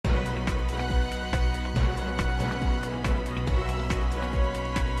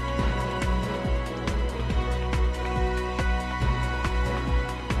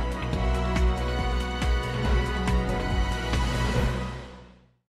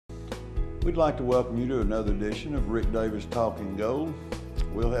We'd like to welcome you to another edition of Rick Davis Talking Gold.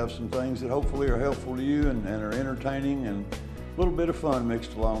 We'll have some things that hopefully are helpful to you and are entertaining and a little bit of fun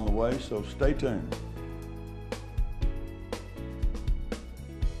mixed along the way, so stay tuned.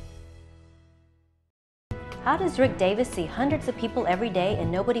 How does Rick Davis see hundreds of people every day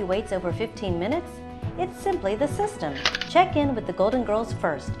and nobody waits over 15 minutes? It's simply the system. Check in with the Golden Girls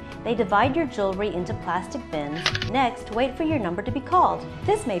first. They divide your jewelry into plastic bins. Next, wait for your number to be called.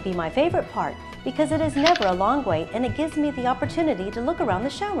 This may be my favorite part because it is never a long wait and it gives me the opportunity to look around the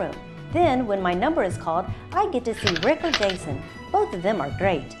showroom. Then, when my number is called, I get to see Rick or Jason. Both of them are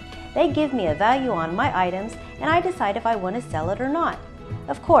great. They give me a value on my items and I decide if I want to sell it or not.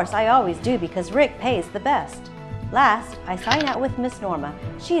 Of course, I always do because Rick pays the best. Last, I sign out with Miss Norma.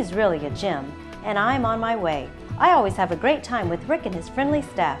 She's really a gem. And I'm on my way. I always have a great time with Rick and his friendly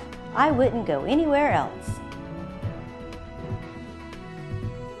staff. I wouldn't go anywhere else.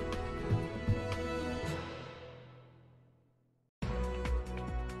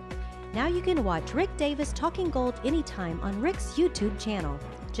 Now you can watch Rick Davis Talking Gold anytime on Rick's YouTube channel.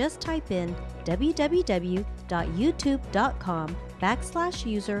 Just type in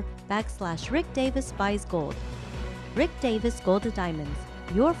www.youtube.com/user/Rick Davis Buys Gold. Rick Davis Gold and Diamonds,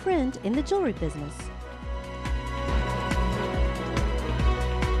 your friend in the jewelry business.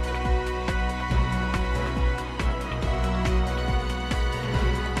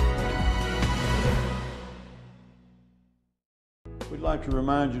 We'd like to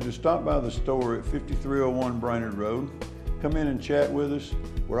remind you to stop by the store at 5301 Brainerd Road. Come in and chat with us.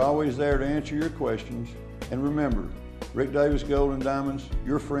 We're always there to answer your questions. And remember, Rick Davis Gold and Diamonds,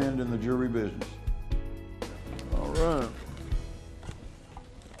 your friend in the jewelry business. All right.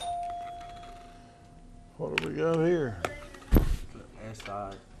 What do we got here?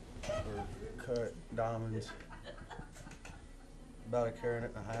 SI for cut diamonds. About 1.5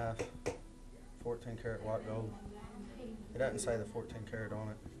 carats, 14 karat white gold. It doesn't say the 14 karat on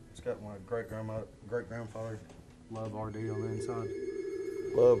it. It's got my great grandfather, Love RD on the inside.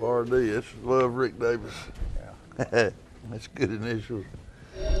 Love RD, it's Love Rick Davis. Yeah. That's good initials.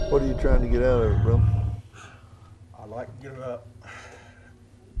 What are you trying to get out of it, bro? I like to get about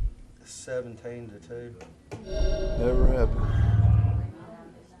 17 to 2. Never happened.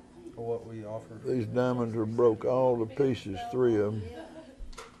 For what we offer. These diamonds are broke all to pieces, 3 of them.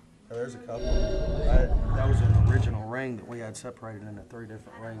 There's a couple. That was an original ring that we had separated into 3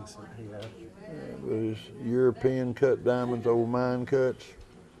 different rings that he had. Yeah, but it's European cut diamonds, old mine cuts.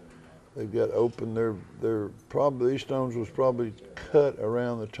 They've got open. They're probably, these stones was probably cut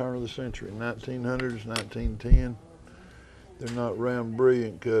around the turn of the century, 1900s, 1910. They're not round,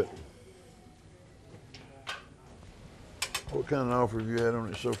 brilliant cut. What kind of offer have you had on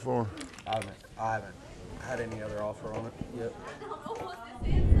it so far? I haven't had any other offer on it yet.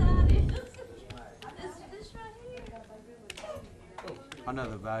 I know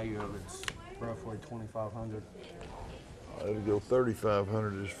the value of it's roughly $2,500. It'll go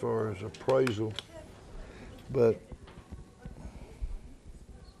 $3,500 as far as appraisal, but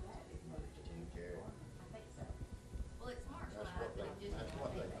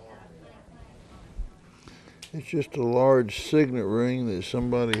it's just a large signet ring that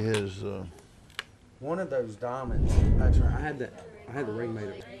somebody has. One of those diamonds. Actually, I had the ring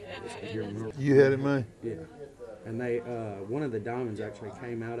made. You had it made? Yeah. And they, one of the diamonds actually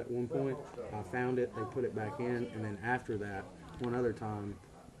came out at one point. I found it, they put it back in, and then after that, one other time,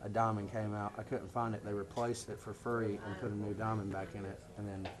 a diamond came out. I couldn't find it. They replaced it for free and put a new diamond back in it,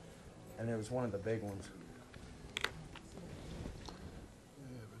 and it was one of the big ones.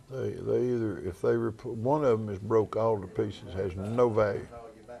 They either, if they one of them is broke all to pieces, has no value.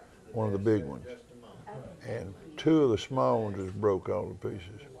 One of the big ones, and 2 of the small ones is broke all to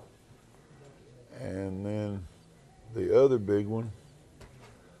pieces, and then the other big one,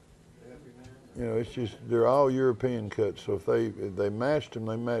 you know, it's just, they're all European cuts, so if they matched them,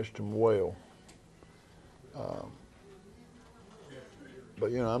 they matched them well.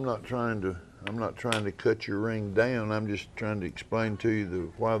 But you know, I'm not trying to cut your ring down. I'm just trying to explain to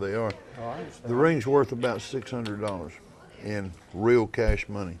you why they are. Oh, I understand. The ring's worth about $600 in real cash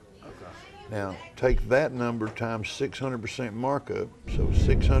money. Okay. Now, take that number times 600% markup, so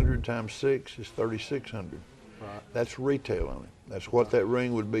 600 times 6 is 3,600. Right. That's retail on it. That's what that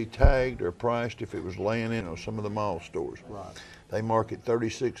ring would be tagged or priced if it was laying in some of the mall stores. Right. They mark it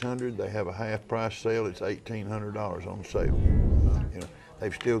 3,600. They have a half price sale. It's $1,800 on sale. You know,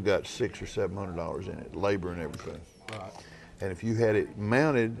 they've still got $600 or $700 in it, labor and everything. Right. And if you had it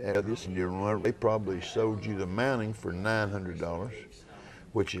mounted at this, they probably sold you the mounting for $900,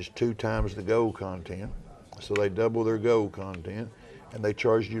 which is 2 times the gold content. So they double their gold content. and they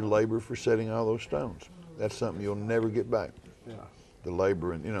charged you labor for setting all those stones. That's something you'll never get back. Yeah. The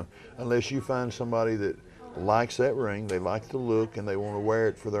labor, and unless you find somebody that likes that ring, they like the look, and they want to wear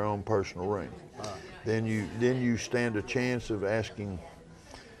it for their own personal ring. Then you stand a chance of asking.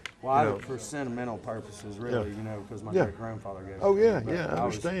 Well, I for sentimental purposes, really, because my great grandfather gave it. Oh yeah, to me, yeah, I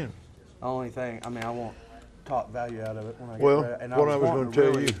understand. The only thing, I mean, I won't talk value out of it when I Well, get ready. And what I was going to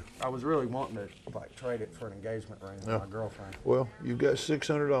tell you, I was really wanting to like trade it for an engagement ring with my girlfriend. well, you've got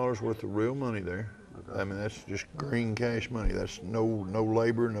 $600 worth of real money there. Okay. I mean, that's just green cash money. That's no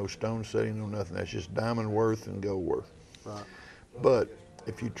labor, no stone setting, no nothing. That's just diamond worth and gold worth. Right. But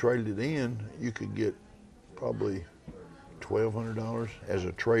if you traded it in, you could get probably $1,200 as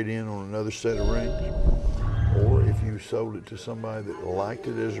a trade-in on another set of rings. Or if you sold it to somebody that liked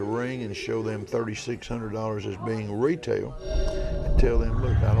it as a ring and show them $3,600 as being retail, and tell them,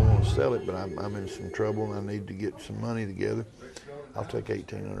 look, I don't want to sell it, but I'm in some trouble and I need to get some money together, I'll take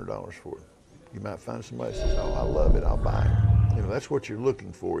 $1,800 for it. You might find somebody that says, oh, I love it, I'll buy it. That's what you're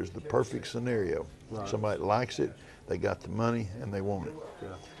looking for, is the perfect scenario. Right. Somebody likes it, they got the money, and they want it.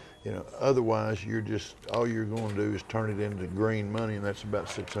 Yeah. Otherwise, all you're going to do is turn it into green money, and that's about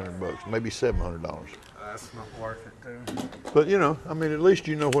 $600, maybe $700. That's not worth it, too. But I mean, at least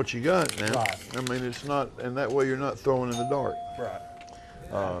you know what you got now. Right. I mean, it's not, and that way you're not throwing in the dark.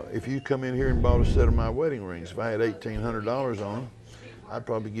 Right. If you come in here and bought a set of my wedding rings, if I had $1,800 on them, I'd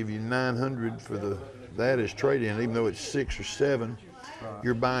probably give you $900 for that as trade-in, even though it's 6 or 7. Right.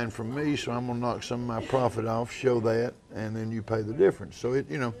 You're buying from me, so I'm gonna knock some of my profit off, show that, and then you pay the difference. So it,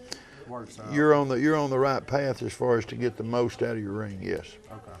 works out. You're on the right path as far as to get the most out of your ring. Yes.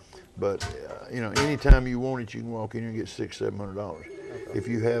 Okay. But anytime you want it, you can walk in here and get $600-700. Okay. If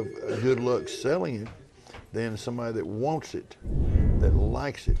you have good luck selling it, then somebody that wants it, that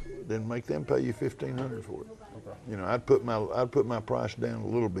likes it, then make them pay you $1,500 for it. Okay. I'd put my price down a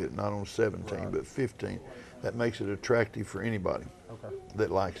little bit, not on 17, right, but 15. That makes it attractive for anybody that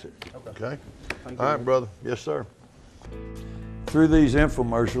likes it. Okay? All right, brother. Yes, sir. Through these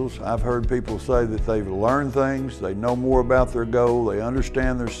infomercials, I've heard people say that they've learned things, they know more about their gold, they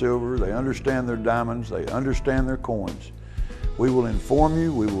understand their silver, they understand their diamonds, they understand their coins. We will inform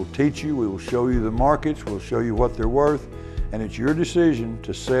you, we will teach you, we will show you the markets, we'll show you what they're worth, and it's your decision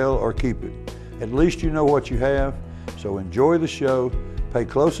to sell or keep it. At least you know what you have, so enjoy the show, pay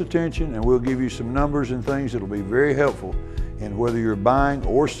close attention, and we'll give you some numbers and things that will be very helpful in whether you're buying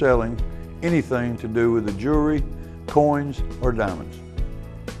or selling anything to do with the jewelry, coins, or diamonds.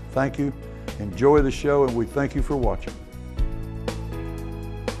 Thank you. Enjoy the show, and we thank you for watching.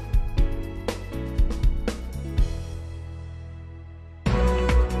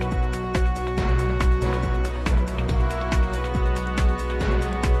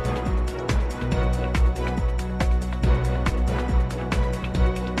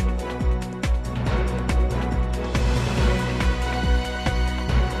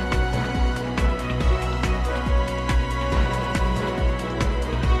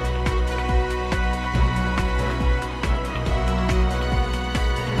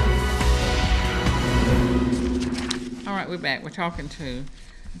 We're back. We're talking to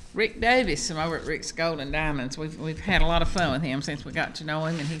Rick Davis from over at Rick's Gold and Diamonds. We've had a lot of fun with him since we got to know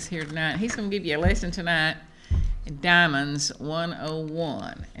him, and he's here tonight. He's going to give you a lesson tonight in Diamonds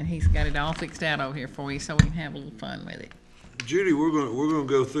 101, and he's got it all fixed out over here for you so we can have a little fun with it. Judy, we're gonna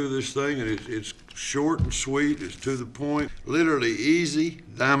go through this thing, and it's short and sweet. It's to the point, literally easy.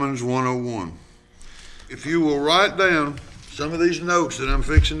 Diamonds 101. If you will write down some of these notes that I'm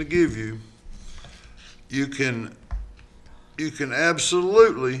fixing to give you, you can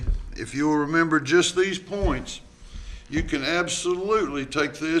absolutely, if you'll remember just these points, you can absolutely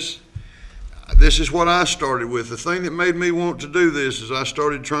take this. This is what I started with. The thing that made me want to do this is I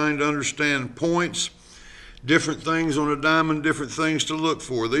started trying to understand points, different things on a diamond, different things to look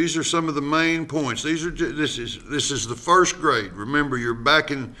for. These are some of the main points. This is the first grade. Remember, you're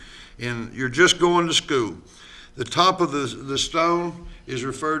back you're just going to school. The top of the stone is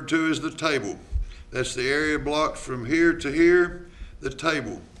referred to as the table. That's the area blocked from here to here, the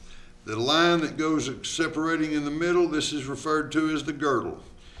table. The line that goes separating in the middle, this is referred to as the girdle.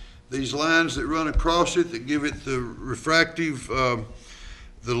 These lines that run across it that give it the refractive, the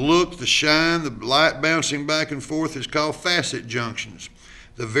look, the shine, the light bouncing back and forth is called facet junctions.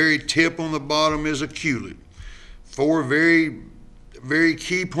 The very tip on the bottom is a culet. 4 very, very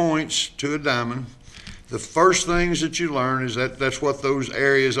key points to a diamond. The first things that you learn is that's what those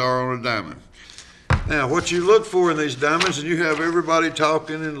areas are on a diamond. Now, what you look for in these diamonds, and you have everybody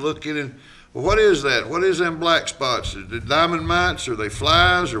talking and looking, and well, what is that? What is them black spots? Are they diamond mites? Are they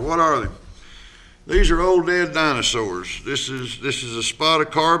flies? Or what are they? These are old dead dinosaurs. This is a spot of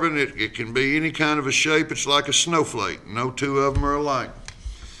carbon. It can be any kind of a shape. It's like a snowflake. No two of them are alike.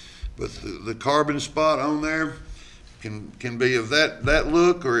 But the carbon spot on there can be of that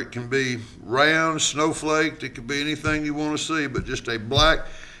look, or it can be round, snowflaked. It could be anything you want to see, but just a black,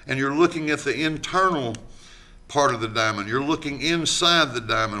 and you're looking at the internal part of the diamond. You're looking inside the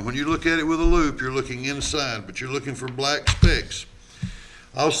diamond. When you look at it with a loupe, you're looking inside, but you're looking for black specks.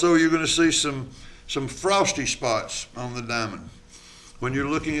 Also, you're going to see some frosty spots on the diamond. When you're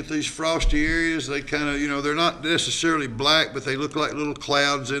looking at these frosty areas, they kind of, they're not necessarily black, but they look like little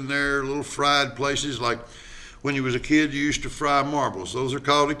clouds in there, little fried places. Like when you was a kid, you used to fry marbles. Those are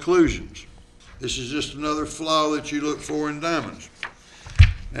called occlusions. This is just another flaw that you look for in diamonds.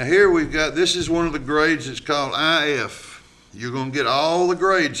 Now here we've got, this is one of the grades that's called IF. You're going to get all the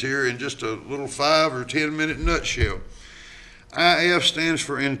grades here in just a little 5 or 10 minute nutshell. IF stands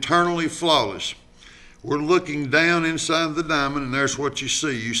for internally flawless. We're looking down inside the diamond, and there's what you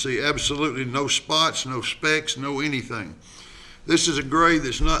see. You see absolutely no spots, no specks, no anything. This is a grade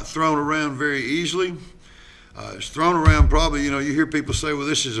that's not thrown around very easily. It's thrown around probably, you hear people say, well,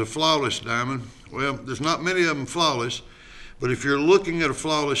 this is a flawless diamond. Well, there's not many of them flawless, but if you're looking at a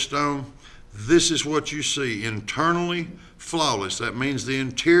flawless stone, this is what you see, internally flawless. That means the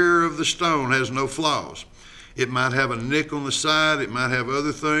interior of the stone has no flaws. It might have a nick on the side, it might have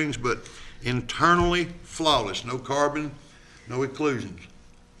other things, but internally flawless, no carbon, no occlusions.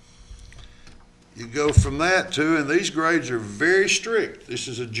 You go from that to, and these grades are very strict. This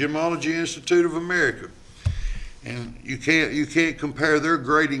is a Gemology Institute of America. And you can't compare their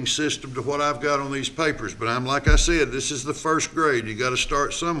grading system to what I've got on these papers. But like I said, this is the first grade. You got to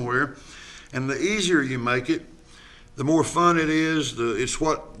start somewhere. And the easier you make it, the more fun it is. It's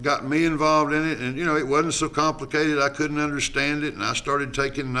what got me involved in it. And it wasn't so complicated. I couldn't understand it. And I started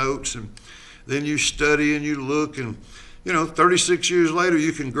taking notes. And then you study and you look. And 36 years later,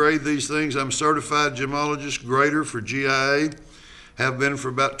 you can grade these things. I'm a certified gemologist grader for GIA. Have been for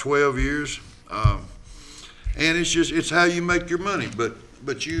about 12 years. And it's how you make your money. But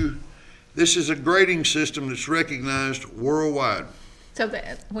this is a grading system that's recognized worldwide. So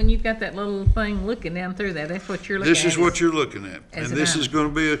when you've got that little thing looking down through that, that's what you're looking at. This is what you're looking at. And this is going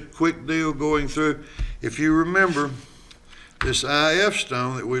to be a quick deal going through. If you remember, this IF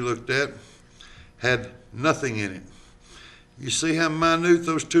stone that we looked at had nothing in it. You see how minute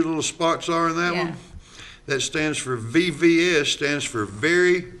those two little spots are in that one? That stands for VVS, stands for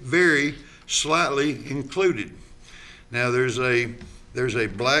very, very slightly included. Now there's a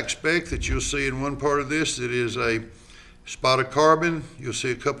black speck that you'll see in one part of this that is a spot of carbon. You'll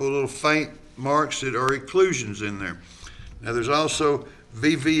see a couple of little faint marks that are occlusions in there. Now there's also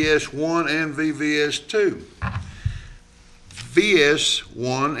VVS1 and VVS2.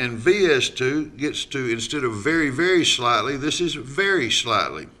 VS1 and VS2 gets to, instead of very, very slightly, this is very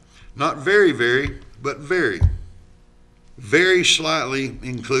slightly. Not very, very, but very. Very slightly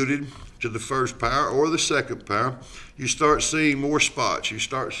included to the first power or the second power. You start seeing more spots. You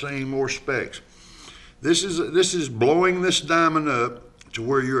start seeing more specks. This is blowing this diamond up to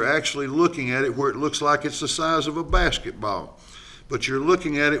where you're actually looking at it where it looks like it's the size of a basketball. But you're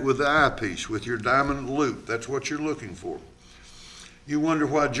looking at it with the eyepiece, with your diamond loupe. That's what you're looking for. You wonder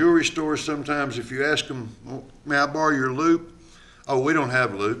why jewelry stores sometimes, if you ask them, well, may I borrow your loupe? Oh, we don't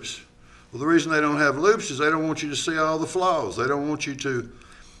have loupes. Well, the reason they don't have loupes is they don't want you to see all the flaws. They don't want you to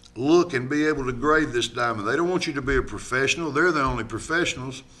look and be able to grade this diamond. They don't want you to be a professional. They're the only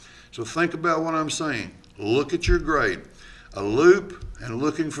professionals. So think about what I'm saying. Look at your grade. A loupe and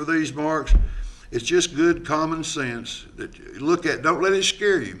looking for these marks, it's just good common sense that you look at. Don't let it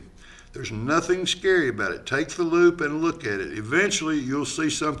scare you. There's nothing scary about it. Take the loupe and look at it. Eventually, you'll see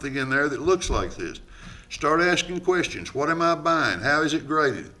something in there that looks like this. Start asking questions. What am I buying? How is it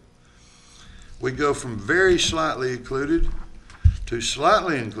graded? We go from very slightly included to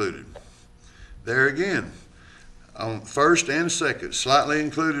slightly included. There again, on first and second, slightly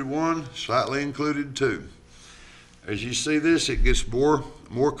included 1, slightly included 2. As you see this, it gets more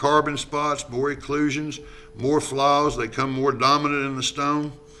carbon spots, more occlusions, more flaws. They come more dominant in the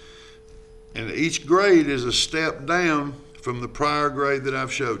stone. And each grade is a step down from the prior grade that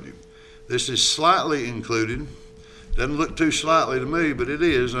I've showed you. This is slightly included. Doesn't look too slightly to me, but it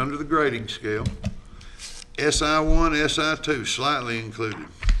is under the grading scale. SI1, SI2, slightly included.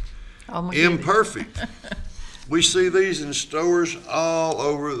 Oh my Imperfect. We see these in stores all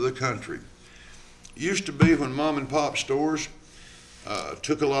over the country. Used to be when mom and pop stores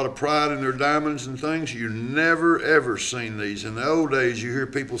took a lot of pride in their diamonds and things, you never ever seen these. In the old days, you hear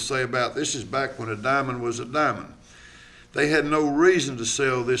people say about, this is back when a diamond was a diamond. they had no reason to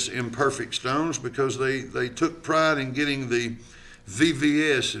sell this imperfect stones because they took pride in getting the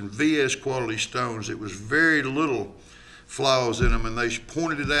VVS and VS quality stones. It was very little flaws in them, and they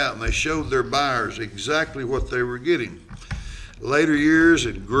pointed it out and they showed their buyers exactly what they were getting. Later years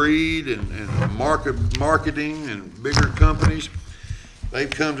and greed and marketing and bigger companies, they've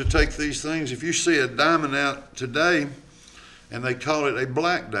come to take these things. If you see a diamond out today and they call it a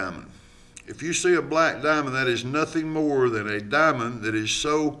black diamond, if you see a black diamond, that is nothing more than a diamond that is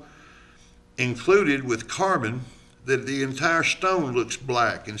so included with carbon that the entire stone looks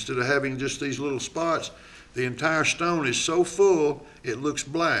black. Instead of having just these little spots, the entire stone is so full it looks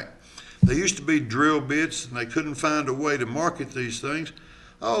black. There used to be drill bits and they couldn't find a way to market these things.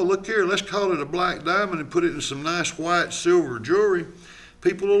 Oh, look here, let's call it a black diamond and put it in some nice white silver jewelry.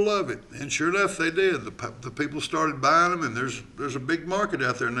 People will love it. And sure enough, they did. The people started buying them, and there's a big market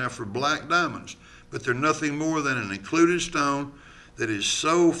out there now for black diamonds. But they're nothing more than an included stone that is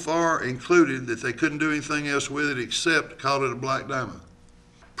so far included that they couldn't do anything else with it except call it a black diamond.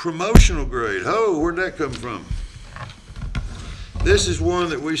 Promotional grade. Oh, where'd that come from? This is one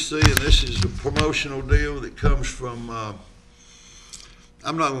that we see, and this is a promotional deal that comes from,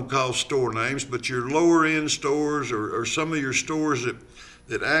 I'm not going to call store names, but your lower end stores or some of your stores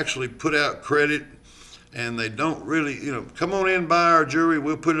that actually put out credit, and they don't really, come on in, buy our jewelry,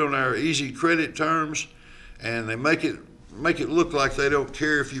 we'll put it on our easy credit terms, and they make it look like they don't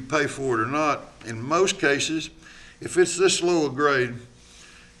care if you pay for it or not. In most cases, if it's this low a grade,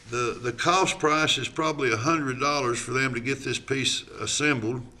 the cost price is probably $100 for them to get this piece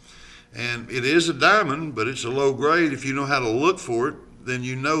assembled, and it is a diamond, but it's a low grade. If you know how to look for it, then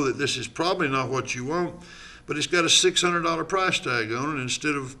you know that this is probably not what you want, but it's got a $600 price tag on it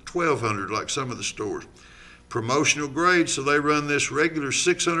instead of $1,200 like some of the stores. Promotional grade, so they run this regular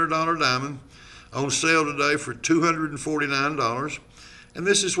 $600 diamond on sale today for $249, and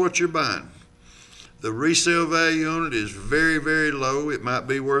this is what you're buying. The resale value on it is very, very low. It might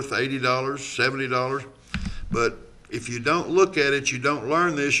be worth $80, $70, but if you don't look at it, you don't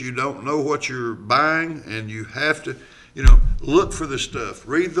learn this, you don't know what you're buying, and you have to, look for the stuff.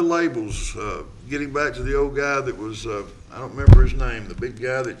 Read the labels. Getting back to the old guy that was, I don't remember his name, the big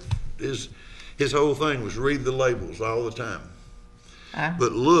guy that his whole thing was read the labels all the time.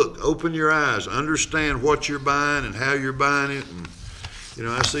 But look, open your eyes, understand what you're buying and how you're buying it. And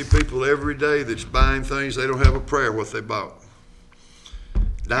I see people every day that's buying things, they don't have a prayer what they bought.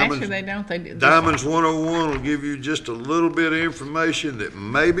 Actually, they don't. They do. Diamonds 101 will give you just a little bit of information that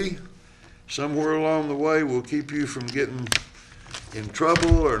maybe somewhere along the way will keep you from getting in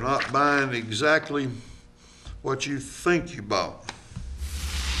trouble or not buying exactly what you think you bought.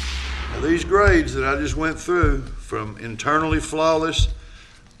 Now, these grades that I just went through, from internally flawless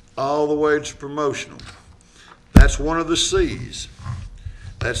all the way to promotional, that's one of the C's.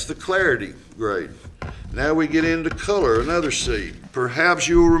 That's the clarity grade. Now we get into color, another C. Perhaps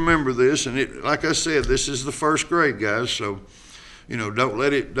you'll remember this, and like I said, this is the first grade, guys, so don't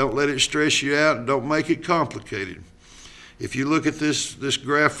let it stress you out, and don't make it complicated. If you look at this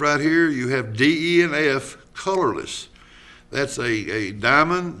graph right here, you have D, E, and F colorless. That's a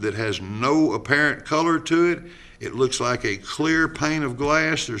diamond that has no apparent color to it. It looks like a clear pane of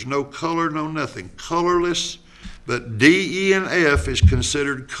glass. There's no color, no nothing. Colorless. But D, E, and F is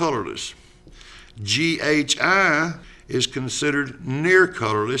considered colorless. G, H, I is considered near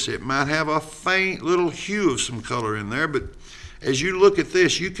colorless. It might have a faint little hue of some color in there, but as you look at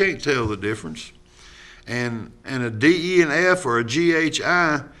this, you can't tell the difference. And a D, E, and F or a G, H,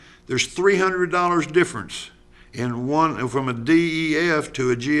 I, there's $300 difference in one from a D, E, F to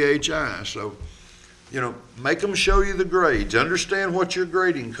a G, H, I. So, make them show you the grades. Understand what your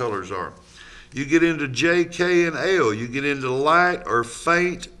grading colors are. You get into J, K, and L. You get into light or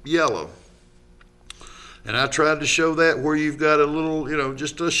faint yellow. And I tried to show that where you've got a little,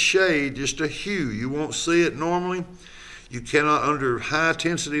 just a shade, just a hue. You won't see it normally. You cannot, under high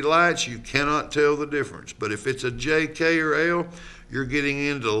intensity lights, you cannot tell the difference. But if it's a J, K, or L, you're getting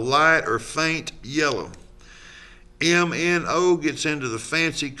into light or faint yellow. M, N, O gets into the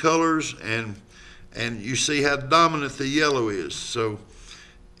fancy colors, and you see how dominant the yellow is. So,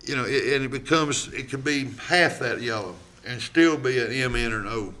 and it can be half that yellow and still be an M, N, or an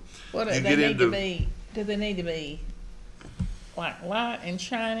O. What do they need to be? Do they need to be like light and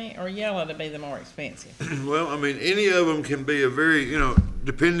shiny, or yellow to be the more expensive? Well, any of them can be a very,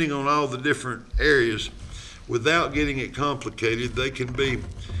 depending on all the different areas, without getting it complicated, they can be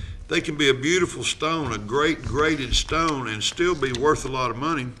a beautiful stone, a great graded stone, and still be worth a lot of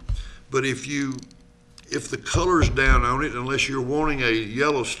money. But if the color's down on it, unless you're wanting a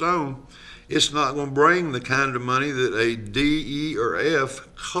yellow stone, it's not going to bring the kind of money that a D, E, or F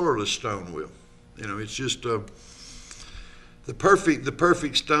colorless stone will. You know, it's just the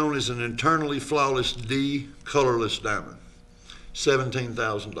perfect stone is an internally flawless D colorless diamond.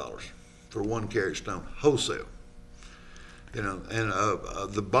 $17,000 for 1 carat stone, wholesale. You know, and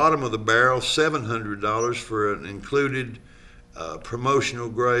the bottom of the barrel, $700 for an included promotional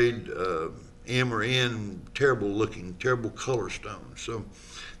grade M or N, terrible color stone. So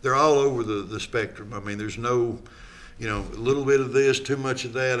they're all over the spectrum. I mean, there's no, you know, a little bit of this, too much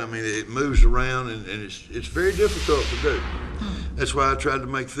of that. I mean, it moves around, and it's very difficult to do. That's why I tried to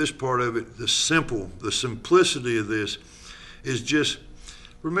make this part of it the simplicity of this is just,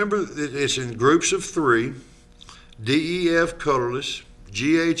 remember it's in groups of 3, DEF colorless,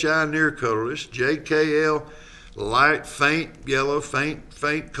 GHI near colorless, JKL light, faint yellow,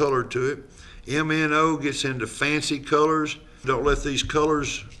 faint color to it. MNO gets into fancy colors. Don't let these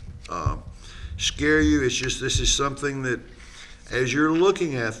colors scare you. It's just, this is something that as you're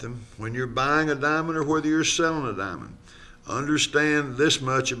looking at them, when you're buying a diamond or whether you're selling a diamond, understand this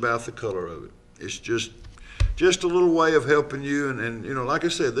much about the color of it. It's just a little way of helping you. And you know, like I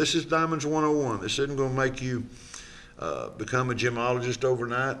said, this is Diamonds 101. This isn't going to make you become a gemologist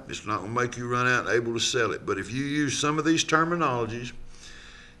overnight. It's not going to make you run out and able to sell it. But if you use some of these terminologies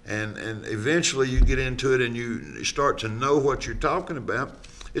and eventually you get into it and you start to know what you're talking about,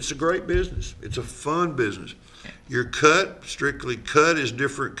 it's a great business. It's a fun business. Your cut, strictly cut, is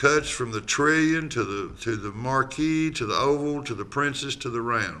different cuts from the trillion to the marquee to the oval to the princess to the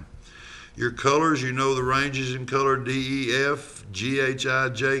round. Your colors, you know the ranges in color, DEF, GHI,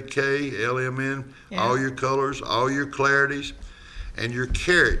 JK, LMN, Yeah. all your colors, all your clarities, and your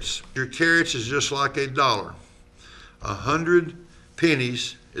carats. Your carats is just like a dollar. 100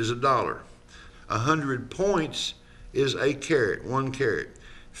 pennies is $1. 100 points is a carat, 1 carat.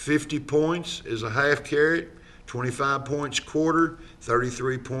 50 points is a half carat, 25 points quarter,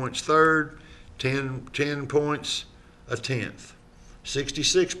 33 points third, 10 points a tenth.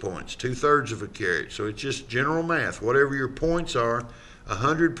 66 points, 2/3 of a carat. So it's just general math. Whatever your points are,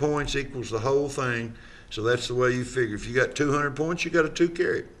 100 points equals the whole thing. So that's the way you figure. If you got 200 points, you got a 2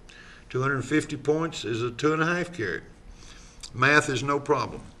 carat. 250 points is a 2.5 carat. Math is no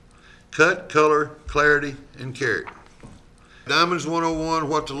problem. Cut, color, clarity, and carat. Diamonds 101,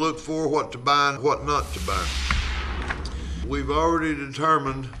 what to look for, what to buy, and what not to buy. We've already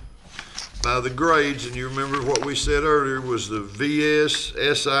determined by the grades, and you remember what we said earlier was the VS,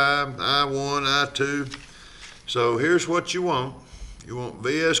 SI, I1, I2. So here's what you want. You want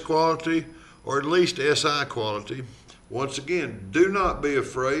VS quality or at least SI quality. Once again, do not be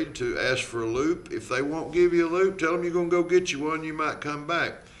afraid to ask for a loupe. If they won't give you a loupe, tell them you're going to go get you one, you might come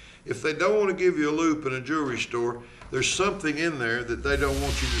back. If they don't want to give you a loupe in a jewelry store, there's something in there that they don't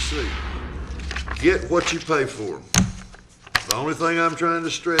want you to see. Get what you pay for. The only thing I'm trying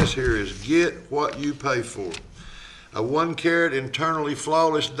to stress here is get what you pay for. A 1 carat internally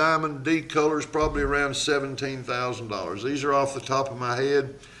flawless diamond D color is probably around $17,000. These are off the top of my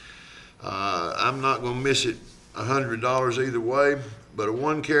head. I'm not going to miss it $100 either way, but a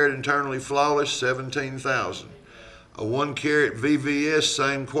 1 carat internally flawless, $17,000. A 1 carat VVS,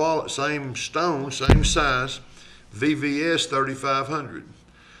 same stone, same size, VVS, $3,500.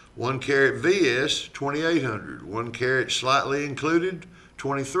 1 carat VS, $2,800. 1 carat slightly included,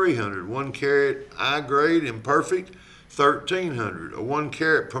 $2,300. 1 carat I grade imperfect, $1,300. A 1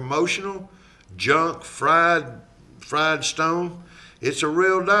 carat promotional junk fried stone, it's a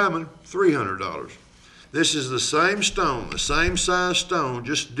real diamond, $300. This is the same stone, the same size stone,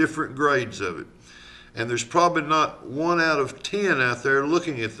 just different grades of it. And there's probably not 1 out of 10 out there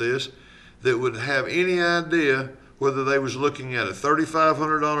looking at this that would have any idea whether they was looking at a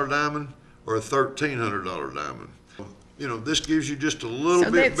 $3,500 diamond or a $1,300 diamond. You know, this gives you just a little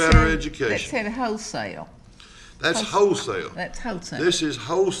bit better education. That's at wholesale. That's wholesale. That's wholesale. This is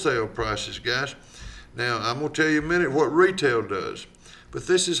wholesale prices, guys. Now, I'm going to tell you in a minute what retail does. But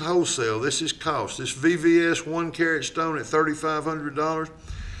this is wholesale. This is cost. This VVS 1 carat stone at $3,500.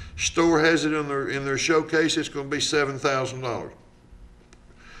 Store has it in their showcase. It's going to be $7,000.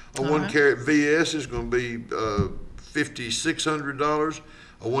 A 1 carat VS is going to be $5,600.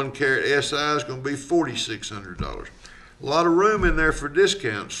 A 1 carat SI is going to be $4,600. A lot of room in there for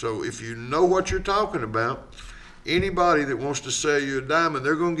discounts. So if you know what you're talking about, anybody that wants to sell you a diamond,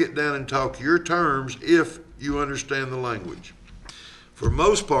 they're going to get down and talk your terms if you understand the language. For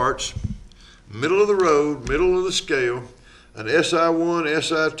most parts, middle of the road, middle of the scale, an SI1,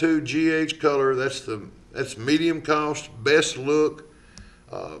 SI2 GH color, that's medium cost, best look.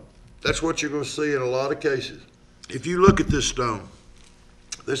 That's what you're going to see in a lot of cases. If you look at this stone,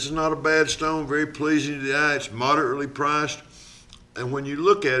 This is not a bad stone, very pleasing to the eye. It's moderately priced. And when you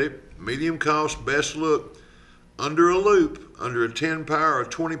look at it, medium cost, best look, under a loop, under a 10 power or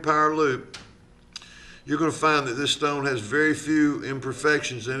 20 power loop, you're going to find that this stone has very few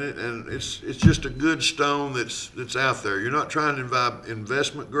imperfections in it, and it's just a good stone that's out there. You're not trying to buy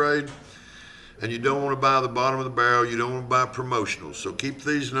investment grade, and you don't want to buy the bottom of the barrel. You don't want to buy promotionals. So keep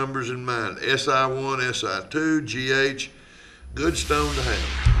these numbers in mind. SI1, SI2, GH, good stone to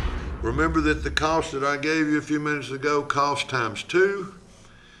have. Remember that the cost that I gave you a few minutes ago, cost times 2,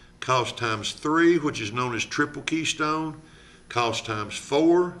 cost times 3, which is known as triple keystone, cost times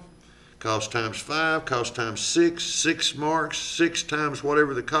 4, cost times 5, cost times 6, 6 marks, 6 times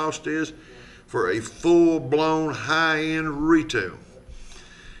whatever the cost is for a full-blown high-end retail.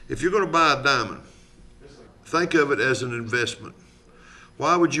 If you're going to buy a diamond, think of it as an investment.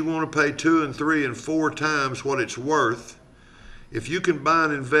 Why would you want to pay 2 and 3 and 4 times what it's worth? If you can buy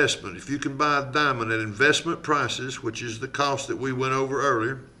an investment, if you can buy a diamond at investment prices, which is the cost that we went over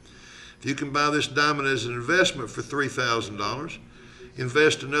earlier, if you can buy this diamond as an investment for $3,000,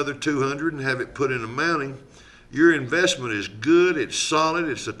 invest another $200 and have it put in a mounting, your investment is good, it's solid,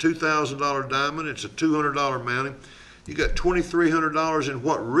 it's a $2,000 diamond, it's a $200 mounting. You got $2,300 in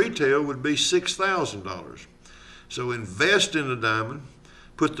what retail would be $6,000. So invest in the diamond,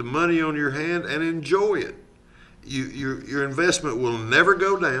 put the money on your hand, and enjoy it. Your investment will never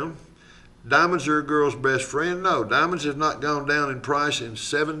go down. Diamonds are a girl's best friend. No, diamonds have not gone down in price in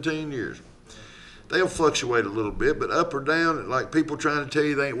 17 years. They'll fluctuate a little bit, but up or down, like people trying to tell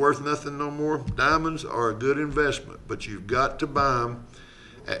you they ain't worth nothing no more, diamonds are a good investment, but you've got to buy them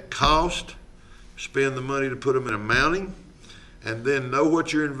at cost, spend the money to put them in a mounting, and then know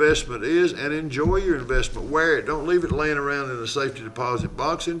what your investment is and enjoy your investment. Wear it. Don't leave it laying around in a safety deposit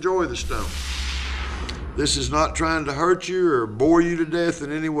box. Enjoy the stone. This is not trying to hurt you or bore you to death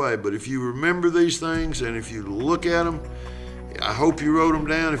in any way, but if you remember these things and if you look at them, I hope you wrote them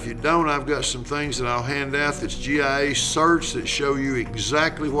down. If you don't, I've got some things that I'll hand out that's GIA certs that show you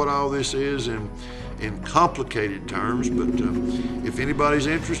exactly what all this is in complicated terms. But if anybody's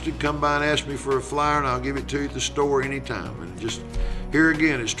interested, come by and ask me for a flyer and I'll give it to you at the store anytime. And just here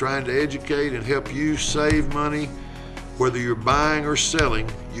again, it's trying to educate and help you save money. Whether you're buying or selling,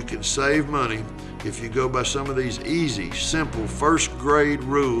 you can save money if you go by some of these easy, simple, first grade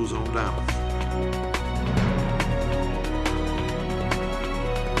rules on diamonds.